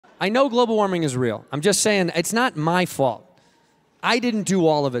I know global warming is real. I'm just saying it's not my fault. I didn't do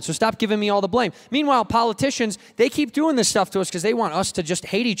all of it, so stop giving me all the blame. Meanwhile, politicians, they keep doing this stuff to us because they want us to just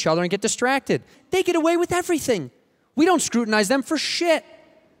hate each other and get distracted. They get away with everything. We don't scrutinize them for shit.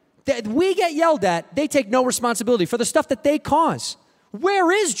 We get yelled at, they take no responsibility for the stuff that they cause.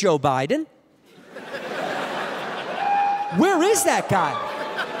 Where is Joe Biden? Where is that guy?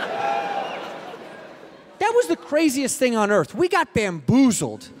 That was the craziest thing on earth. We got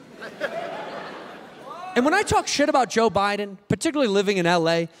bamboozled. And when I talk shit about Joe Biden, particularly living in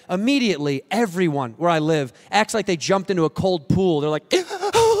LA, immediately everyone where I live acts like they jumped into a cold pool. They're like, they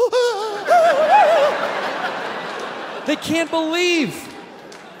can't believe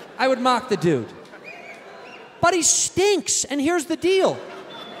I would mock the dude. But he stinks, and here's the deal.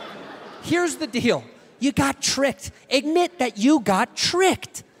 Here's the deal. You got tricked. Admit that you got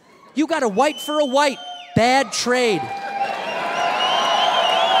tricked. You got a white for a white. Bad trade.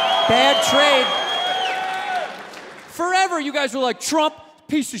 Bad trade. Forever, you guys were like, Trump,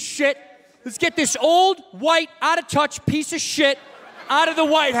 piece of shit. Let's get this old, white, out-of-touch piece of shit out of the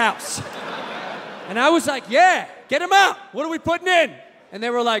White House. And I was like, yeah, get him out. What are we putting in? And they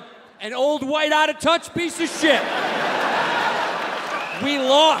were like, an old, white, out-of-touch piece of shit. We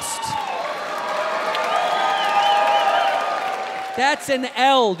lost. That's an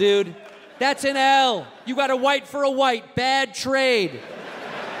L, dude. That's an L. You got a white for a white. Bad trade.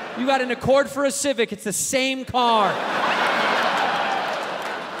 You got an Accord for a Civic. It's the same car.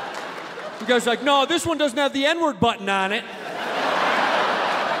 You guys are like, no, this one doesn't have the N-word button on it.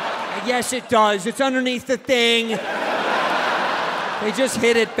 Yes, it does. It's underneath the thing. They just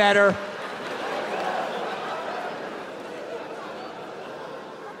hit it better.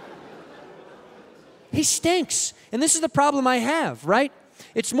 He stinks. And this is the problem I have, right?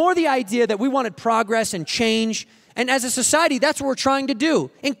 It's more the idea that we wanted progress and change. And as a society, that's what we're trying to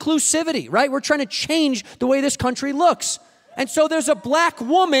do. Inclusivity, right? We're trying to change the way this country looks. And so there's a black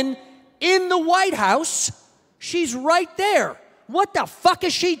woman in the White House. She's right there. What the fuck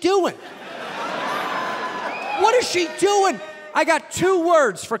is she doing? What is she doing? I got 2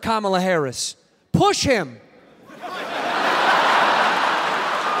 words for Kamala Harris. Push him.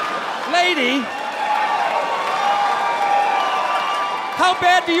 Lady, how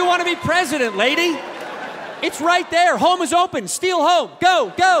bad do you want to be president, lady? It's right there. Home is open. Steal home.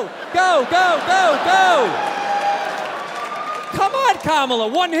 Go, go, go, go, go, go. Come on, Kamala.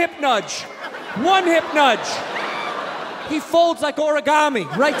 One hip nudge. One hip nudge. He folds like origami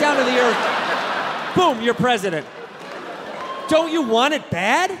right down to the earth. Boom, you're president. Don't you want it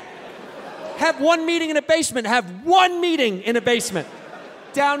bad? Have one meeting in a basement. Have one meeting in a basement.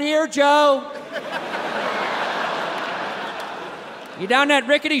 Down here, Joe. You down that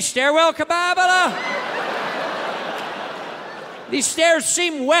rickety stairwell, Kabbalah? These stairs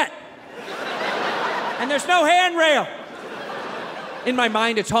seem wet. And there's no handrail. In my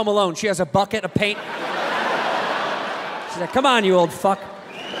mind, it's Home Alone. She has a bucket of paint. She's like, come on, you old fuck.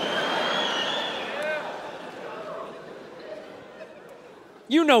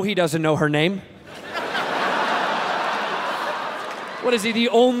 You know he doesn't know her name. What is he, the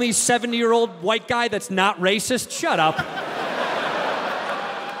only 70-year-old white guy that's not racist? Shut up.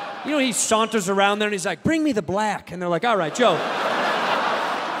 You know, he saunters around there and he's like, bring me the black. And they're like, all right, Joe.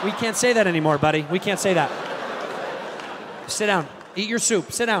 We can't say that anymore, buddy. We can't say that. Sit down. Eat your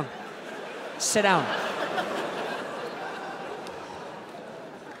soup. Sit down. Sit down.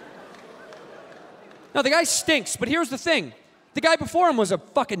 No, the guy stinks, but here's the thing. The guy before him was a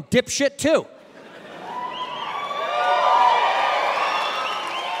fucking dipshit, too.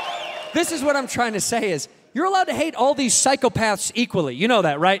 This is what I'm trying to say is, you're allowed to hate all these psychopaths equally. You know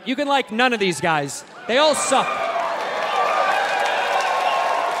that, right? You can like none of these guys. They all suck.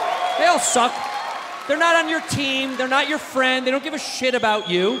 They all suck. They're not on your team. They're not your friend. They don't give a shit about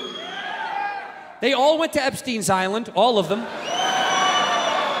you. They all went to Epstein's Island, all of them.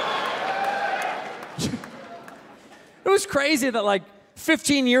 It was crazy that like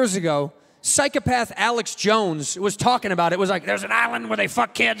 15 years ago, psychopath Alex Jones was talking about it. It was like, there's an island where they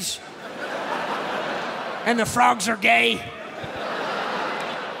fuck kids. And the frogs are gay.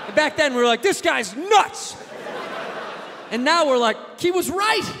 And back then, we were like, this guy's nuts. And now we're like, he was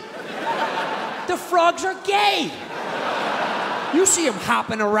right. The frogs are gay. You see them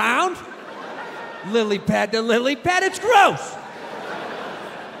hopping around. Lily pad to lily pad, it's gross.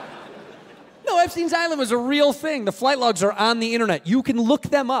 No, Epstein's Island was a real thing. The flight logs are on the internet. You can look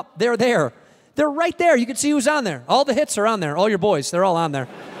them up. They're there. They're right there. You can see who's on there. All the hits are on there. All your boys, they're all on there.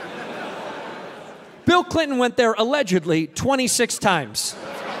 Bill Clinton went there allegedly 26 times.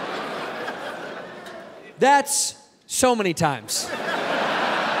 That's so many times.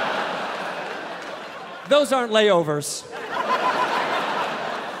 Those aren't layovers.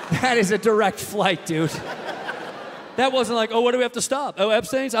 That is a direct flight, dude. That wasn't like, oh, what do we have to stop? Oh,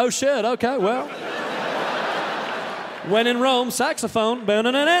 Epstein's? Oh, shit, okay, well. When in Rome, saxophone.